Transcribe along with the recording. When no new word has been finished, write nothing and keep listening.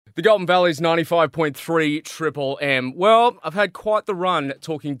The Golden Valley's 95.3 Triple M. Well, I've had quite the run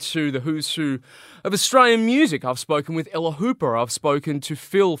talking to the who's who of Australian music. I've spoken with Ella Hooper. I've spoken to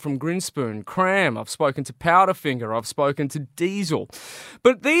Phil from Grinspoon, Cram. I've spoken to Powderfinger. I've spoken to Diesel.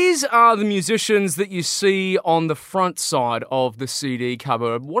 But these are the musicians that you see on the front side of the CD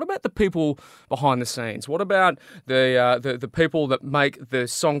cover. What about the people behind the scenes? What about the people that make the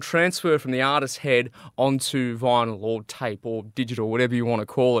song transfer from the artist's head onto vinyl or tape or digital, whatever you want to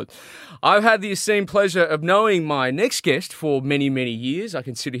call it? I've had the esteemed pleasure of knowing my next guest for many, many years. I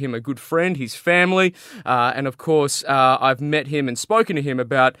consider him a good friend, his family, and of course, I've met him and spoken to him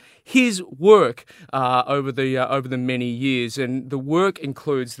about his work over the many years. And the work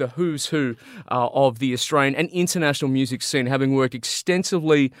includes the who's who of the Australian and international music scene, having worked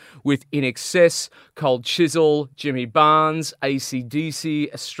extensively with INXS, Cold Chisel, Jimmy Barnes,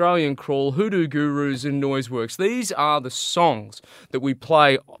 AC/DC, Australian Crawl, Hoodoo Gurus, and Noiseworks. These are the songs that we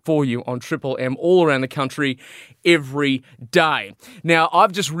play for you on Triple M all around the country every day. Now,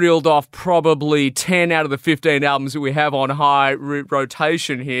 I've just reeled off probably 10 out of the 15 albums that we have on high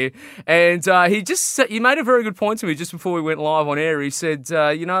rotation here, and he made a very good point to me just before we went live on air. He said,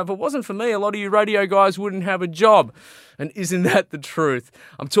 if it wasn't for me, a lot of you radio guys wouldn't have a job. And isn't that the truth?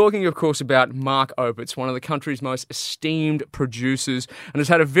 I'm talking, of course, about Mark Opitz, one of the country's most esteemed producers, and has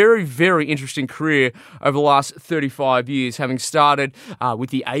had a very, very interesting career over the last 35 years, having started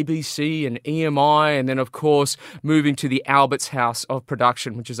with the ABC and EMI, and then, of course, moving to the Albert's House of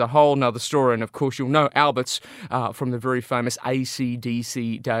Production, which is a whole nother story. And, of course, you'll know Albert's from the very famous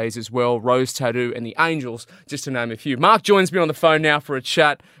AC/DC days as well, Rose Tattoo and the Angels, just to name a few. Mark joins me on the phone now for a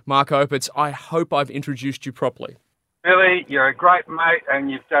chat. Mark Opitz, I hope I've introduced you properly. Billy, you're a great mate, and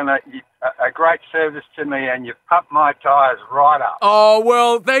you've done a great service to me, and you've pumped my tyres right up. Oh,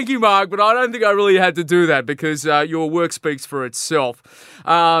 well, thank you, Mark, but I don't think I really had to do that because your work speaks for itself.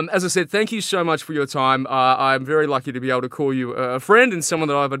 As I said, thank you so much for your time. I'm very lucky to be able to call you a friend and someone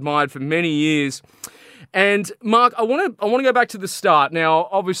that I've admired for many years. And Mark, I want to go back to the start. Now,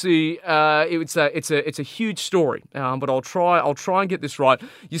 obviously, it's a huge story, but I'll try and get this right.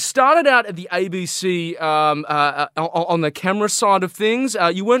 You started out at the ABC on the camera side of things.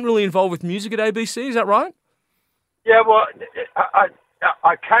 You weren't really involved with music at ABC, is that right? Yeah, well,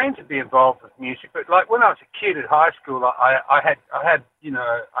 I came to be involved with music, but like when I was a kid at high school, I had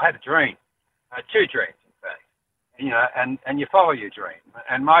a dream, two dreams in fact, and you follow your dream,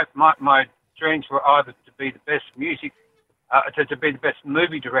 and my dreams were either to be the best to be the best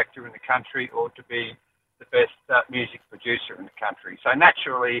movie director in the country, or to be the best music producer in the country. So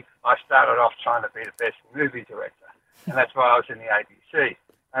naturally, I started off trying to be the best movie director, and that's why I was in the ABC.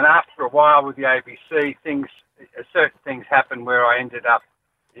 And after a while with the ABC, certain things happened where I ended up.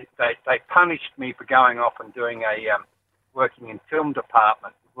 They punished me for going off and doing working in film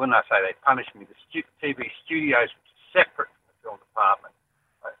department. When I say they punished me, the TV studios were separate from the film department.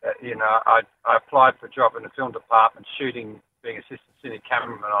 I applied for a job in the film department, being assistant cine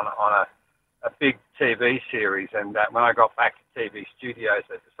cameraman on a big TV series. And when I got back to TV studios,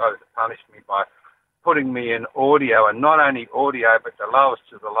 they decided to punish me by putting me in audio, and not only audio, but the lowest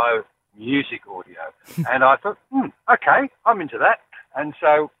of the low music audio. And I thought, okay, I'm into that. And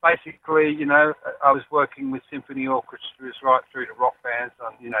so basically, I was working with symphony orchestras right through to rock bands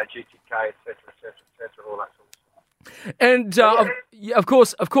on, GTK, et cetera, all that sort of stuff. And of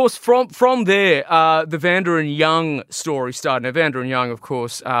course, from there, the Vanda and Young story started. Now, Vanda and Young, of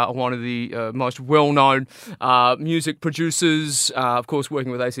course, are one of the most well-known music producers. Of course,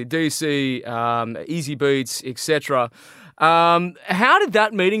 working with AC/DC, Easy Beats, etc. How did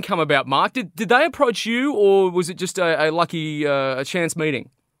that meeting come about, Mark? Did they approach you, or was it just a lucky chance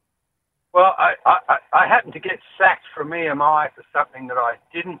meeting? Well, I happened to get sacked from EMI for something that I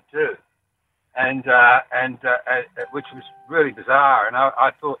didn't do. And which was really bizarre, and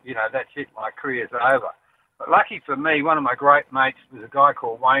I thought, that's it, my career's over. But lucky for me, one of my great mates was a guy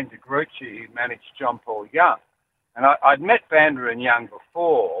called Wayne DeGrucci, who managed John Paul Young. And I'd met Vanda and Young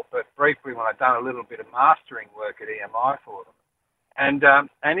before, but briefly when I'd done a little bit of mastering work at EMI for them. And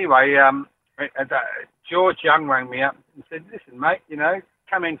anyway, George Young rang me up and said, listen, mate,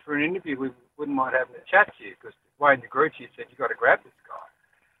 come in for an interview. We wouldn't mind having a chat to you, because Wayne DeGrucci said, you've got to grab this guy.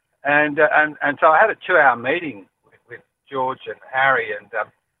 And so I had a 2-hour meeting with George and Harry,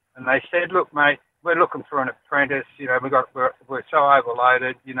 and they said, look, mate, we're looking for an apprentice. We're so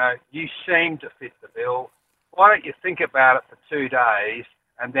overloaded. You seem to fit the bill. Why don't you think about it for 2 days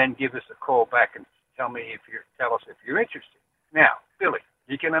and then give us a call back and tell us if you're interested. Now, Billy,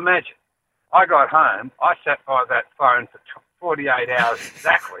 you can imagine. I got home. I sat by that phone for 48 hours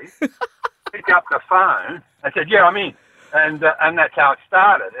exactly. Picked up the phone. I said, yeah, I'm in. and that's how it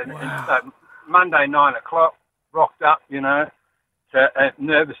started. And, Wow. and so Monday 9 o'clock, rocked up,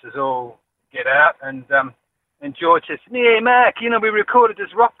 nervous as all get out, and George says, "Yeah, Mark, we recorded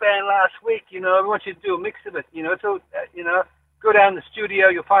this rock band last week. We want you to do a mix of it. It's all, go down to the studio,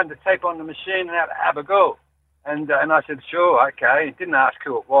 you'll find the tape on the machine, and have a go." And I said, "Sure, okay." Didn't ask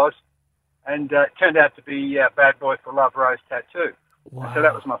who it was, and it turned out to be Bad Boy for Love Rose Tattoo. Wow. So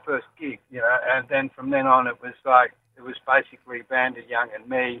that was my first gig, and then from then on it was basically Vander Young and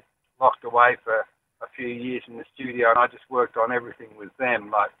me locked away for a few years in the studio, and I just worked on everything with them,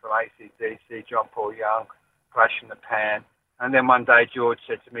 like from AC/DC, John Paul Young, Flash in the Pan. And then one day George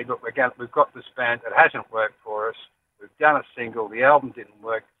said to me, "Look, we've got this band that hasn't worked for us. We've done a single, the album didn't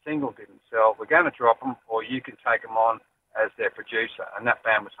work, the single didn't sell. We're going to drop them, or you can take them on as their producer." And that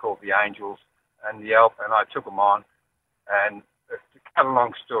band was called The Angels, and I took them on. And to cut a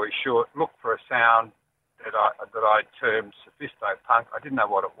long story short, looked for a sound that I termed sophisto punk. I didn't know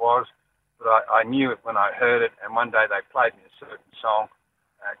what it was, but I knew it when I heard it. And one day they played me a certain song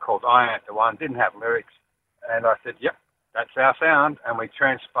called "I Ain't the One," didn't have lyrics, and I said, "Yep, that's our sound." And we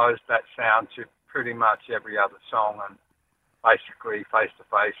transposed that sound to pretty much every other song, and basically Face to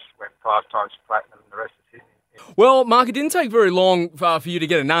Face went 5 times platinum, and the rest is history. Well, Mark, it didn't take very long for you to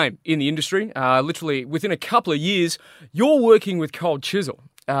get a name in the industry. Literally, within a couple of years, you're working with Cold Chisel.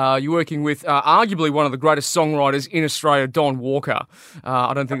 You're working with arguably one of the greatest songwriters in Australia, Don Walker.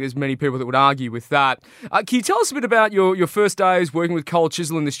 I don't think there's many people that would argue with that. Can you tell us a bit about your first days working with Cold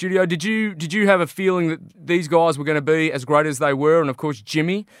Chisel in the studio? Did you have a feeling that these guys were going to be as great as they were, and of course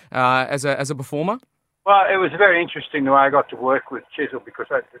Jimmy as a performer? Well, it was very interesting the way I got to work with Chisel, because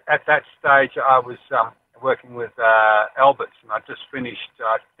at that stage I was working with Albitz, and I just finished,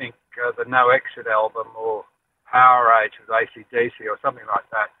 I think, the No Exit album, or Power Age with AC/DC or something like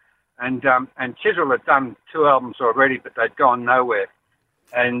that. And Chisel had done 2 albums already, but they'd gone nowhere.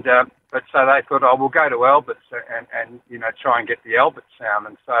 And but so they thought, "Oh, we'll go to Albitz and try and get the Albitz sound."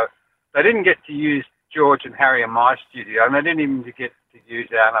 And so they didn't get to use George and Harry in my studio, and they didn't even get to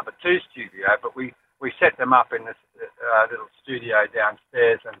use our number 2 studio. But we set them up in this little studio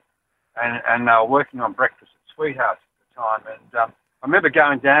downstairs, and they were working on Breakfast at Sweethearts at the time. And I remember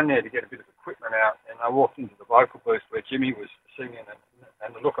going down there to get a bit of equipment out, and I walked into the vocal booth where Jimmy was singing,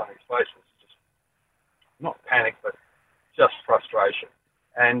 and the look on his face was just not panic, but just frustration.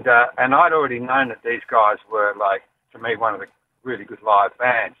 And I'd already known that these guys were, like, to me, one of the really good live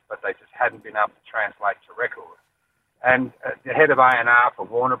bands, but they just hadn't been able to translate to record. And the head of A&R for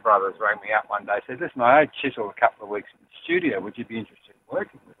Warner Brothers rang me up one day and said, "Listen, I owed Chisel a couple of weeks in the studio. Would you be interested in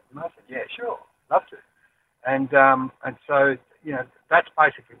working with him?" And I said, "Yeah, sure, love to." And so, that's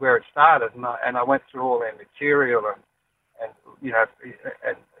basically where it started. And I went through all their material, and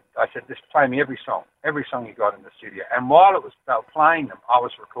I said, "Just play me every song you got in the studio." And while they were playing them, I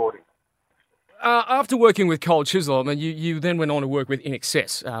was recording them. After working with Cold Chisel, I mean, you then went on to work with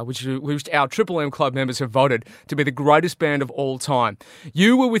INXS, which our Triple M Club members have voted to be the greatest band of all time.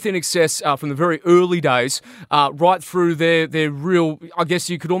 You were with INXS from the very early days, right through their real, I guess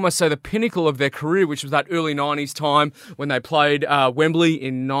you could almost say the pinnacle of their career, which was that early 90s time when they played Wembley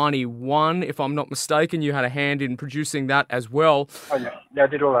in 91, if I'm not mistaken. You had a hand in producing that as well. Oh, yeah, I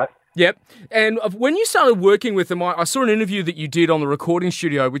did all that. Yep. And when you started working with them, I saw an interview that you did on the recording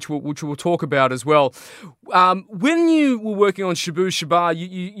studio, which we'll talk about as well. When you were working on Shaboo Shabaa,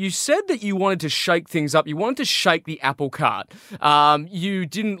 you said that you wanted to shake things up. You wanted to shake the apple cart. You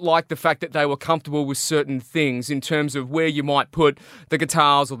didn't like the fact that they were comfortable with certain things in terms of where you might put the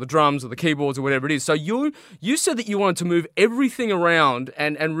guitars or the drums or the keyboards or whatever it is. So you said that you wanted to move everything around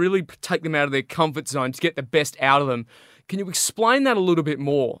and really take them out of their comfort zone to get the best out of them. Can you explain that a little bit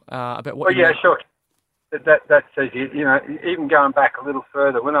more about what? Well, yeah, sure. That's easy. Even going back a little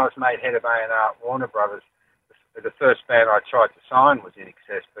further, when I was made head of A&R at Warner Brothers, the first band I tried to sign was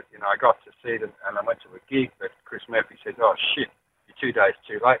INXS, but I got to see them, and I went to a gig, but Chris Murphy said, "Oh shit, you're 2 days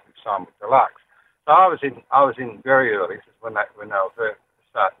too late. We've signed with Deluxe." So I was in very early. This is when they were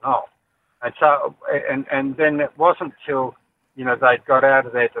starting off, and so and then it wasn't till they'd got out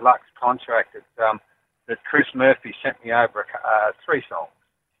of their Deluxe contract that Chris Murphy sent me over 3 songs.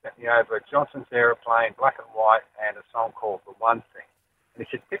 He sent me over Johnson's Aeroplane, Black and White, and a song called The One Thing. And he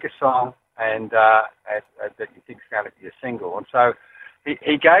said, "Pick a song and that you think is going to be a single." And so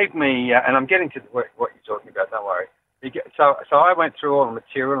he gave me, and I'm getting to what you're talking about, don't worry. So I went through all the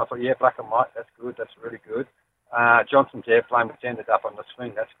material, and I thought, yeah, Black and White, that's good, that's really good. Johnson's Airplane, which ended up on the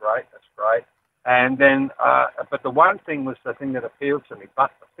swing, that's great. And then, but the One Thing was the thing that appealed to me.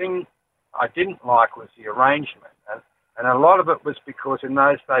 But the thing I didn't like was the arrangement, and a lot of it was because in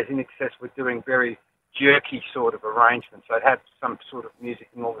those days INXS were doing very jerky sort of arrangement. So it had some sort of music,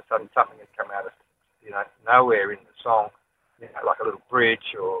 and all of a sudden something had come out of, nowhere in the song, like a little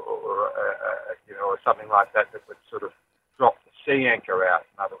bridge or something like that would sort of drop the C anchor out.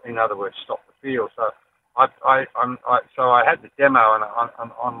 In other words, stop the feel. So I had the demo,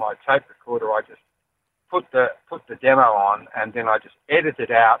 and on my tape recorder, I just put the demo on, and then I just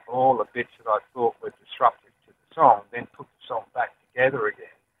edited out all the bits that I thought were disruptive to the song, then put the song back together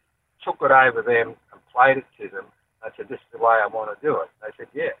again, took it over them and played it to them. I said, this is the way I want to do it. They said,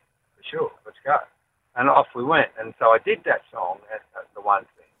 yeah, for sure, let's go. And off we went. And so I did that song, the one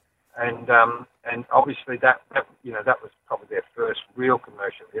thing. And obviously that was probably their first real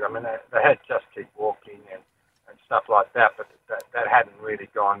commercial hit. I mean, they had Just Keep Walking and stuff like that, but that hadn't really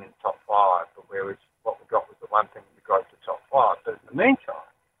gone in top five. But what we got was the one thing that got to top five. But in the meantime,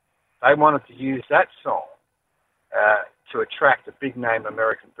 they wanted to use that song to attract a big-name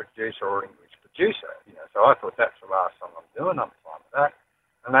American producer or English producer. So I thought, that's the last song I'm doing. I'm fine with that.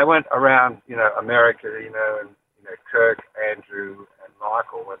 And they went around, America, and Kirk, Andrew, and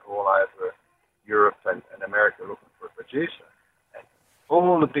Michael went all over Europe and America looking for a producer. And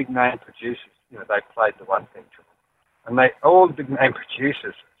all the big-name producers, they played the one thing to them. And all the big-name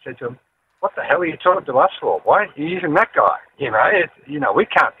producers said to them, what the hell are you talking to us for? Why aren't you using that guy? We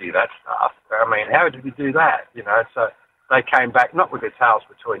can't do that stuff. I mean, how did we do that? So they came back, not with their tails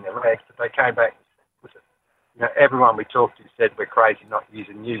between their legs, but they came back and said, everyone we talked to said, we're crazy not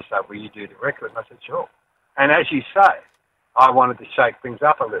using you, so will you do the record? And I said, sure. And as you say, I wanted to shake things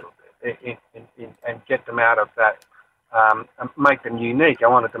up a little bit and get them out of that, and make them unique. I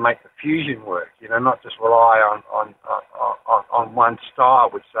wanted to make the fusion work, not just rely on one style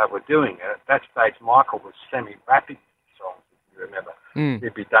which they were doing. And at that stage, Michael was semi-rapping songs, if you remember.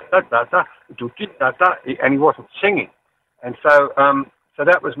 He'd be da-da-da-da, do-da-da-da, and he wasn't singing. And so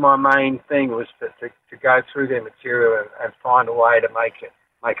that was my main thing, was to go through their material and find a way to make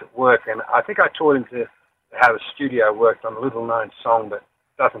it work. And I think I taught him to how the studio worked on a little-known song that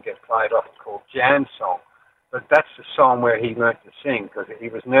doesn't get played often called Jan's Song. But that's the song where he learnt to sing, because he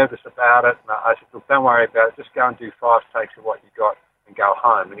was nervous about it. And I said, look, don't worry about it. Just go and do 5 takes of what you got and go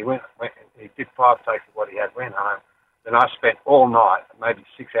home. And he went he did 5 takes of what he had, went home. Then I spent all night, maybe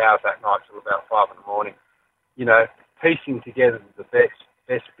 6 hours that night till about 5 in the morning, piecing together the best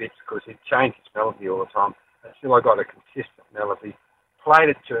bits, because he'd changed his melody all the time. Until I got a consistent melody. Played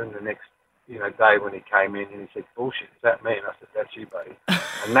it to him the next day when he came in, and he said, bullshit, is that me? And I said, that's you, buddy.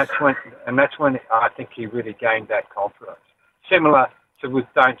 And that's when I think he really gained that confidence. Similar to with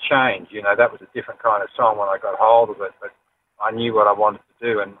Don't Change, that was a different kind of song when I got hold of it, but I knew what I wanted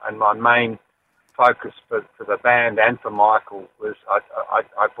to do, and my main focus for the band and for Michael was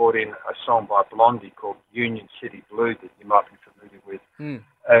I brought in a song by Blondie called Union City Blue that you might be familiar with.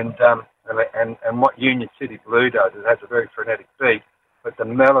 And what Union City Blue does, it has a very frenetic beat, but the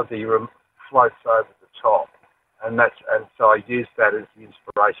melody floats over the top, and so I used that as the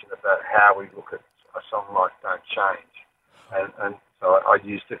inspiration about how we look at a song like Don't Change, and so I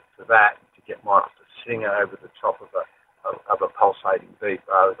used it for that, to get Michael to sing over the top of a pulsating beat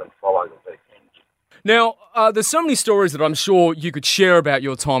rather than follow the beat. Now, there's so many stories that I'm sure you could share about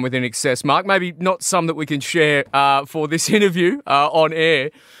your time with INXS, Mark. Maybe not some that we can share for this interview on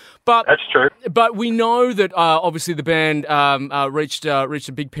air. But that's true. But we know that obviously the band reached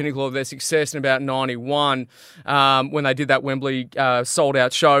a big pinnacle of their success in about '91 when they did that Wembley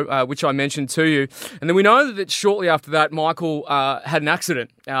sold-out show, which I mentioned to you. And then we know that shortly after that, Michael had an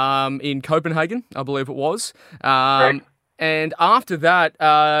accident in Copenhagen, I believe it was. And after that,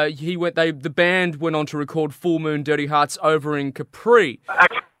 the band went on to record Full Moon Dirty Hearts over in Capri.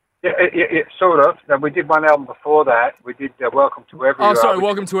 Yeah, sort of. We did one album before that. We did Welcome to Wherever You Are. Oh, sorry,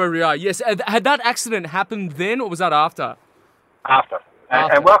 Welcome to Wherever You Are. Yes. Had that accident happened then, or was that after? After.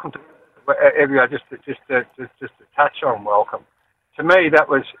 And Welcome to Wherever You Are, just to touch on Welcome. To me, that's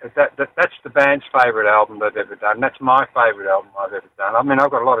the band's favourite album they've ever done. That's my favourite album I've ever done. I mean,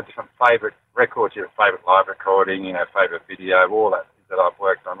 I've got a lot of different favourite records here, favourite live recording, favourite video, all that I've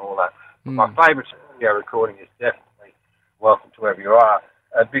worked on, all that. But my favourite studio recording is definitely Welcome to Wherever You Are.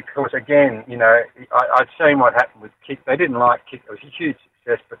 Because, again, I'd seen what happened with Kick. They didn't like Kick. It was a huge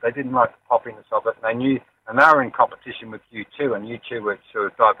success, but they didn't like the poppiness of it. And they knew, and they were in competition with U2, and U2 were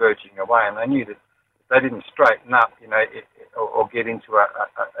sort of diverging away, and they knew that if they didn't straighten up, or get into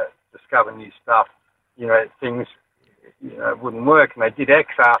discover new stuff, things, wouldn't work. And they did X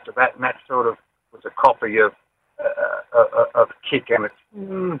after that, and that sort of was a copy of Kick, and it's,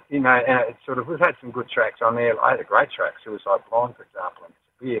 and it sort of, we've had some good tracks on there. I had a great track, Suicide Blonde, for example, and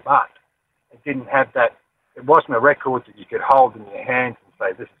Severe, but it didn't have that, it wasn't a record that you could hold in your hands and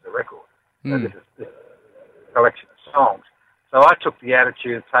say, this is a record. This collection of songs. So I took the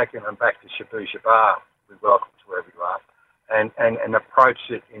attitude of taking them back to Shabu Shabar with Welcome to Wherever You Are, and approached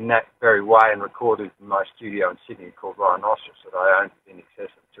it in that very way and recorded in my studio in Sydney called Rhinoceros that I owned in INXS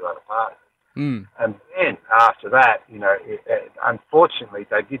and 2 other parties. And then after that, unfortunately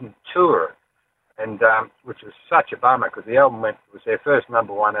they didn't tour it, and which was such a bummer because the album was their first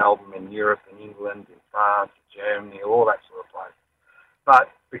 #1 album in Europe, in England, in France, in Germany, all that sort of place. But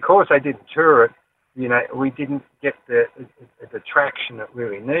because they didn't tour it, we didn't get the traction that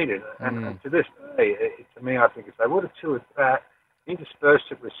really needed. And to this day, to me, I think if they would have toured that,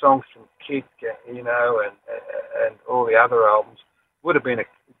 interspersed it with songs from Kick, and all the other albums, would have been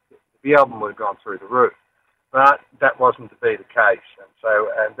the album would have gone through the roof. But that wasn't to be the case.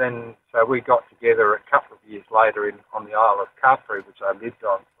 And then we got together a couple of years later on the Isle of Capri, which I lived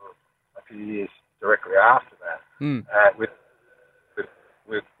on for a few years directly after that, with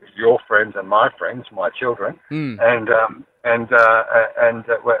your friends and my friends, my children, and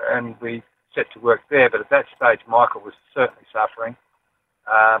we set to work there. But at that stage, Michael was certainly suffering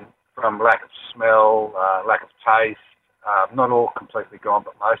from lack of smell, lack of taste. Not all completely gone,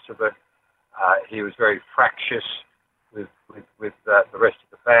 but most of it. He was very fractious with the rest of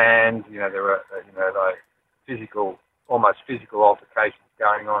the band. There were almost physical altercations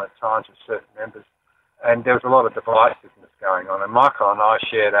going on at times with certain members. And there was a lot of divisiveness going on. And Michael and I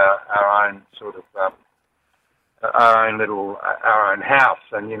shared our own sort of, our own house.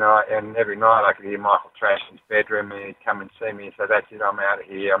 And, and every night I could hear Michael trash his bedroom and he'd come and see me and say, "That's it, I'm out of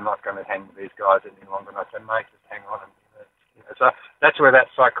here. I'm not going to hang with these guys any longer." And I said, "Mate, just hang on." So that's where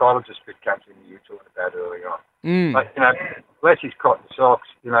that psychologist bit comes in you talked about early on. But, bless his cotton socks,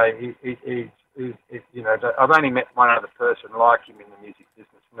 I've only met one other person like him in the music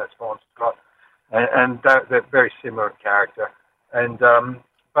business, and that's Vaughan Scott. And they're very similar in character. And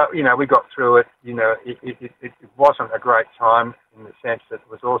but we got through it. It wasn't a great time in the sense that it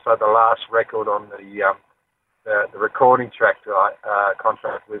was also the last record on the recording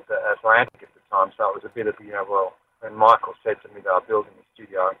contract with Atlantic at the time. So it was a bit of when Michael said to me they were building a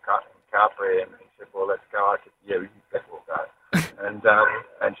studio in Capri, and he said, "Well, let's go." I said, "Yeah, you bet we'll go." And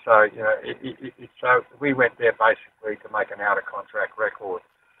so so we went there basically to make an out of contract record.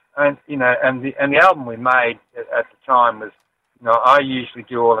 And the album we made at the time was, I usually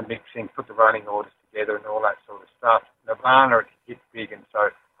do all the mixing, put the running orders together and all that sort of stuff. Nirvana had hit big, and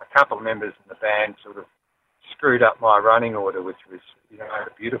so a couple of members in the band sort of screwed up my running order, which was a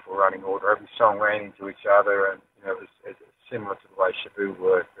beautiful running order. Every song ran into each other, and it was similar to the way Shabu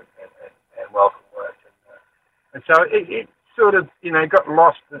worked and Welcome worked. And so it sort of got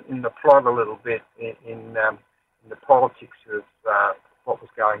lost in the plot a little bit in the politics of what was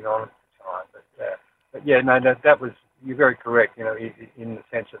going on at the time. But yeah, no, that was, you're very correct, in the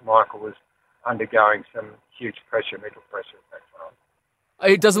sense that Michael was undergoing some huge pressure, mental pressure at that time.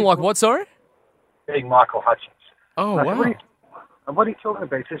 It doesn't like what, sorry? Being Michael Hutchence. Oh, and wow. What are you talking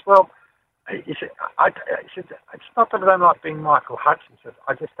about? He says, well, he said, it's not that I don't like being Michael Hutchence.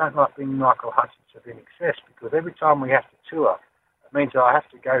 I just don't like being Michael Hutchence of INXS, because every time we have to tour, it means I have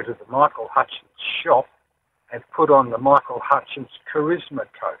to go to the Michael Hutchence shop and put on the Michael Hutchence charisma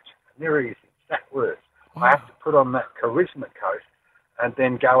coat. And there are his exact words. Wow. I have to put on that charisma coat and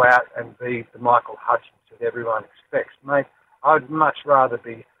then go out and be the Michael Hutchence that everyone expects. Mate, I'd much rather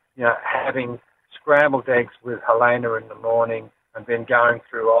be, having scrambled eggs with Helena in the morning and then going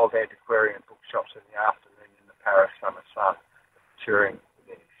through old antiquarian bookshops in the afternoon in the Paris summer sun, touring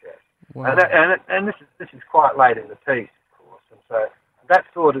with INXS. Wow. And this is quite late in the piece, of course, and so that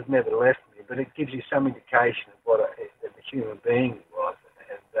thought has never left me, but it gives you some indication of what a human being he was,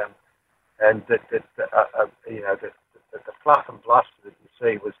 and that the fluff and bluster that you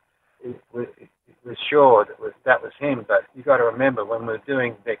see was sure that was him. But you got to remember, when we were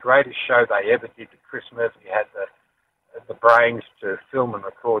doing their greatest show they ever did, that Chris Murphy had the brains to film and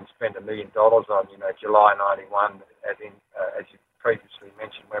record and spend $1 million on, July '91, as you previously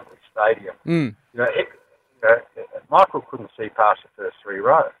mentioned, Wembley Stadium. Michael couldn't see past the first 3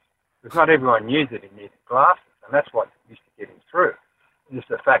 rows, because not everyone knew that he needed glasses, and that's what used to get him through. Just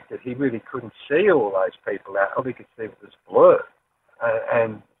the fact that he really couldn't see all those people out. All he could see was blur,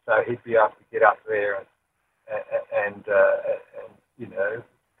 and so he'd be able to get up there and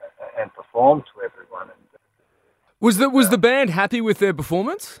perform to everyone. Was the band happy with their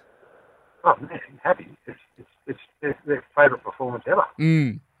performance? Oh man, happy! It's their favourite performance ever.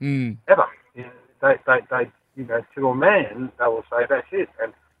 Ever. They to a man, they will say that's it.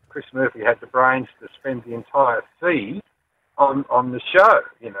 And Chris Murphy had the brains to spend the entire fee on the show.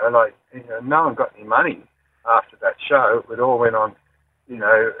 No one got any money after that show. It all went on,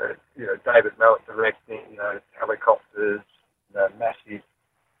 David Mellett directing, helicopters, massive,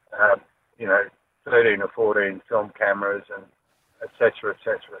 13 or 14 film cameras, and et cetera, et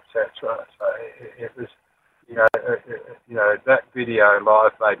cetera, et cetera. So it was, that video,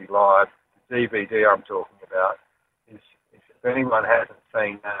 Live Baby Live, the DVD I'm talking about, is if anyone hasn't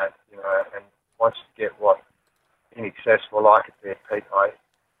seen that, and wants to get what INXS were like at their peak,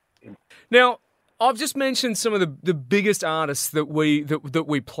 Now, I've just mentioned some of the biggest artists that we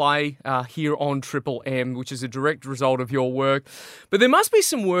play here on Triple M, which is a direct result of your work. But there must be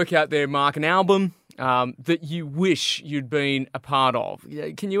some work out there, Mark, an album that you wish you'd been a part of.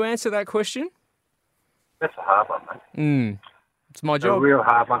 Can you answer that question? That's a hard one, mate. It's my job. A real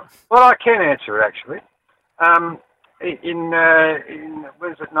hard one. Well, I can answer it, actually. In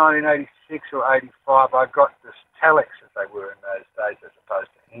 1986 or 85, I got this telex, as they were in those days, as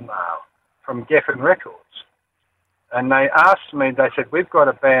opposed to email, from Geffen Records. And they asked me, they said, we've got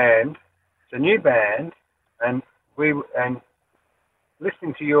a band, it's a new band, and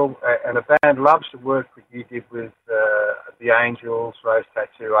listening to your, and a band loves the work that you did with the Angels, Rose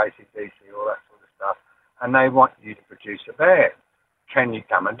Tattoo, AC/DC, all that sort of stuff, and they want you to produce a band. Can you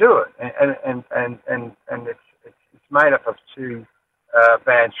come and do it? And it's made up of two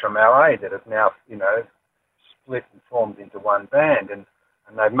bands from LA that have now, split and formed into one band, and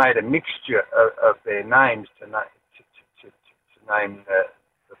they've made a mixture of their names to name the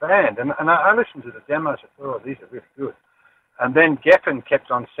band. And I listened to the demos and thought, oh, these are really good. And then Geffen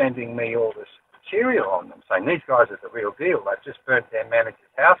kept on sending me all this material on them, saying, these guys are the real deal. They've just burnt their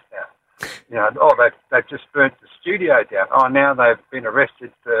manager's house down. They've just burnt the studio down. Oh, now they've been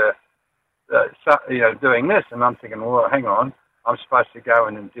arrested for, doing this. And I'm thinking, well, hang on. I'm supposed to go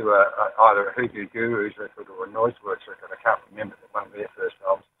in and do either a Hoodoo Gurus record or a Noiseworks record. I can't remember one of their first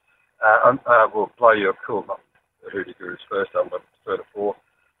albums. Will Blow Your Cool, not the Hoodoo Gurus' first album, but third or fourth.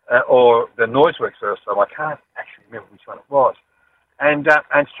 Or the Noiseworks first album. I can't actually remember which one it was. And so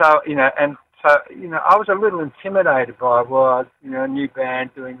I was a little intimidated by, a new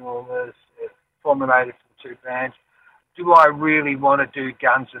band doing all this, formulated from two bands. Do I really want to do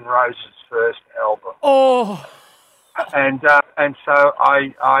Guns N' Roses' first album? Oh. And so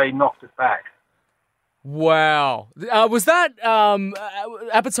I knocked it back. Wow. Was that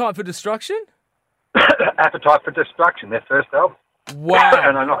Appetite for Destruction? Appetite for Destruction, their first album. Wow.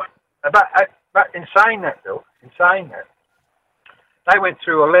 And I knocked. But in saying that, Bill, they went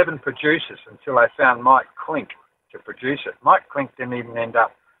through 11 producers until they found Mike Klink to produce it. Mike Klink didn't even end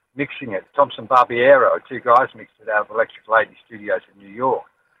up mixing it. Thompson Barbiero, two guys, mixed it out of Electric Lady Studios in New York.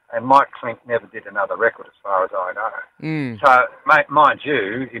 And Mike Klink never did another record as far as I know. So, mind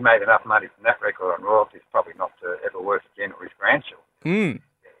you, he made enough money from that record on royalties probably not to ever work again or his grandchildren.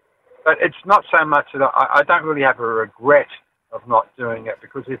 But it's not so much that I don't really have a regret of not doing it,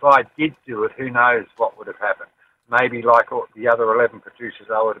 because if I did do it, who knows what would have happened. Maybe like all the other 11 producers,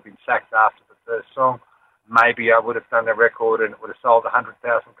 I would have been sacked after the first song. Maybe I would have done the record and it would have sold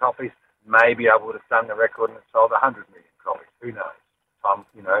 100,000 copies. Maybe I would have done the record and it sold 100 million copies. Who knows?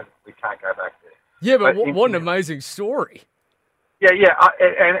 We can't go back there. Yeah, but what an amazing story. Yeah,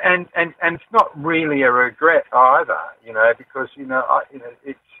 and it's not really a regret either, because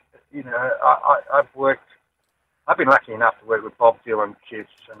I've been lucky enough to work with Bob Dylan, Kiss,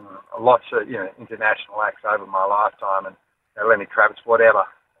 and lots of international acts over my lifetime, and Lenny Kravitz, whatever.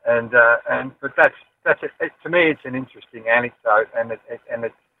 But that's it. To me, it's an interesting anecdote, and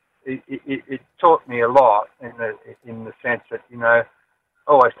it taught me a lot in the sense that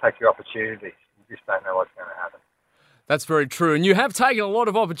always take your opportunities. You just don't know what's going to happen. That's very true. And you have taken a lot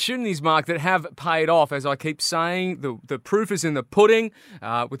of opportunities, Mark, that have paid off. As I keep saying, the proof is in the pudding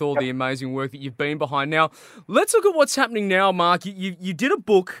with all the amazing work that you've been behind. Now, let's look at what's happening now, Mark. You did a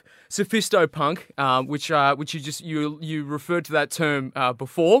book, Sophistopunk, which you referred to that term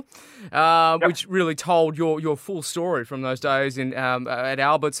before, which really told your full story from those days at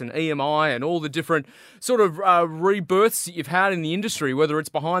Albert's and EMI and all the different sort of rebirths that you've had in the industry, whether it's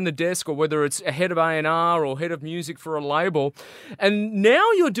behind the desk or whether it's head of A&R or head of music for a label. And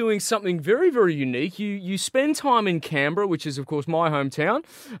now you're doing something very, very unique. You spend time in Canberra, which is, of course, my hometown,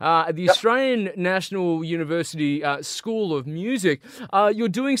 at the Australian National University School of Music. You're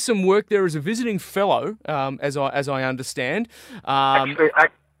doing some work there as a visiting fellow, as I understand.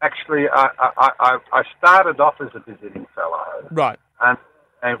 Actually, I started off as a visiting fellow, right?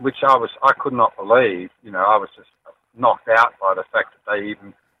 And which I could not believe. I was just knocked out by the fact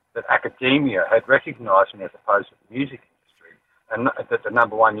that academia had recognised me as opposed to the music industry, and that the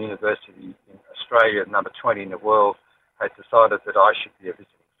number one university in Australia, number 20 in the world, had decided that I should be a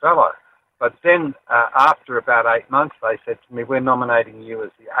visiting fellow. But then after about 8 months, they said to me, we're nominating you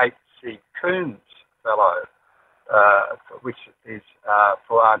as the H.C. Coombs Fellow, which is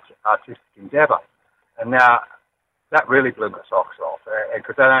for artistic endeavour. And now that really blew my socks off,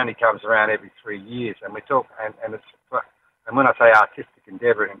 because that only comes around every 3 years. And we talk, and when I say artistic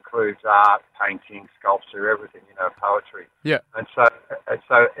endeavour, it includes art, painting, sculpture, everything, poetry. Yeah. And so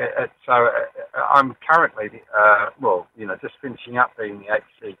I'm currently, just finishing up being the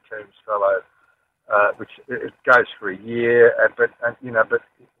H.C. Coombs Fellow, which it goes for a year. But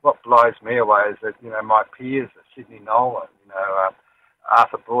what blows me away is that my peers, Sidney Nolan,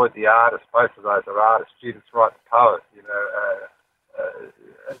 Arthur Boyd, the artist, both of those are artists. Judith Wright, the poet.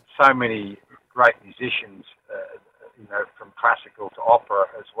 So many great musicians. From classical to opera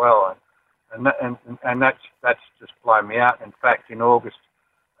as well, and that's just blown me out. In fact, in August,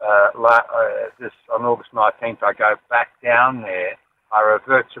 on August 19th, I go back down there. I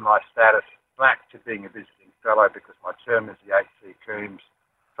revert to my status back to being a visiting fellow because my term as the H.C. Coombs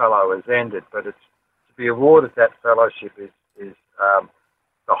Fellow has ended. But it's to be awarded that fellowship is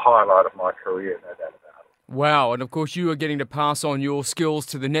the highlight of my career, no doubt about it. Wow, and of course you are getting to pass on your skills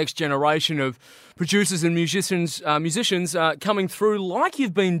to the next generation of producers and musicians coming through like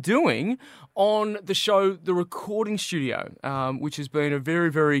you've been doing on the show The Recording Studio, which has been a very,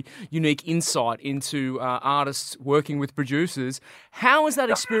 very unique insight into artists working with producers. How has that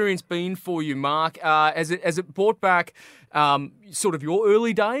experience been for you, Mark? Has it brought back sort of your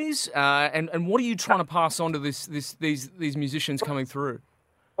early days? And what are you trying to pass on to these musicians coming through?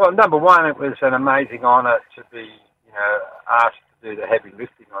 Well, number one, it was an amazing honour to be, asked to do the heavy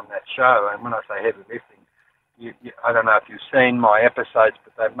lifting on that show. And when I say heavy lifting, I don't know if you've seen my episodes,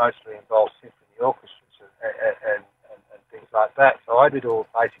 but they mostly involve symphony orchestras and things like that. So I did all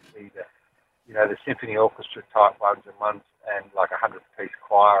basically the symphony orchestra type ones and like 100-piece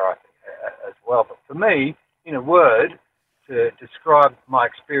choir, I think, as well. But for me, in a word, to describe my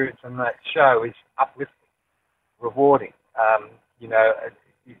experience on that show is uplifting, rewarding.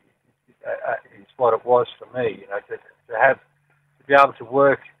 Is what it was for me, to be able to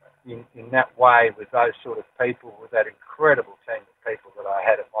work in that way with those sort of people, with that incredible team of people that I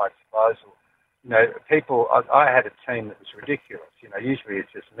had at my disposal. I had a team that was ridiculous. Usually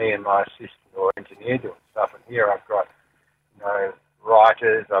it's just me and my assistant or engineer doing stuff, and here I've got,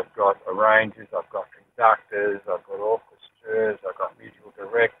 writers, I've got arrangers, I've got conductors, I've got orchestras, I've got musical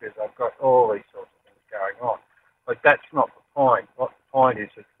directors, I've got all these sorts of things going on. But that's not the point. What the point is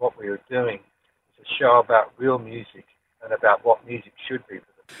that what we were doing is a show about real music and about what music should be for them.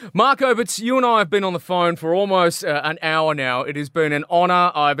 Mark Opitz, you and I have been on the phone for almost an hour now. It has been an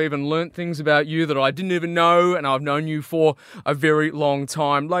honour. I've even learnt things about you that I didn't even know, and I've known you for a very long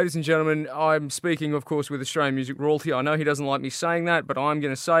time. Ladies and gentlemen, I'm speaking, of course, with Australian Music Royalty. I know he doesn't like me saying that, but I'm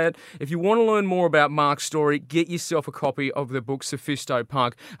going to say it. If you want to learn more about Mark's story, get yourself a copy of the book Sophisto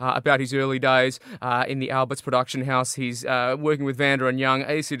Punk, about his early days in the Opitz production house. He's working with Vanda and Young,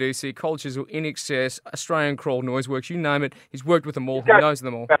 AC/DC, Chisel, INXS, Australian Crawl, Noiseworks, you name it. He's worked with them all. He knows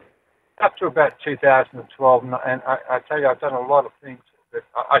them all. Up to about 2012, and I tell you, I've done a lot of things. But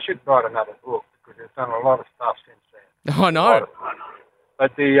I should write another book because I've done a lot of stuff since then. I know.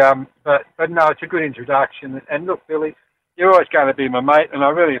 But no, it's a good introduction. And look, Billy, you're always going to be my mate, and I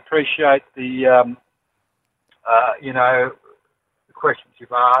really appreciate the questions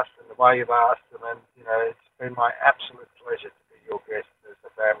you've asked and the way you've asked them. And it's been my absolute pleasure to be your guest as a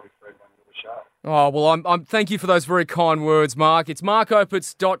family friend on the show. Oh, well, I'm thank you for those very kind words, Mark. It's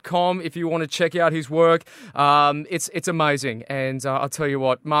markopitz.com if you want to check out his work. It's amazing. And I'll tell you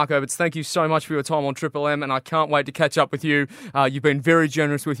what, Mark Opitz, thank you so much for your time on Triple M, and I can't wait to catch up with you. You've been very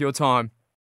generous with your time.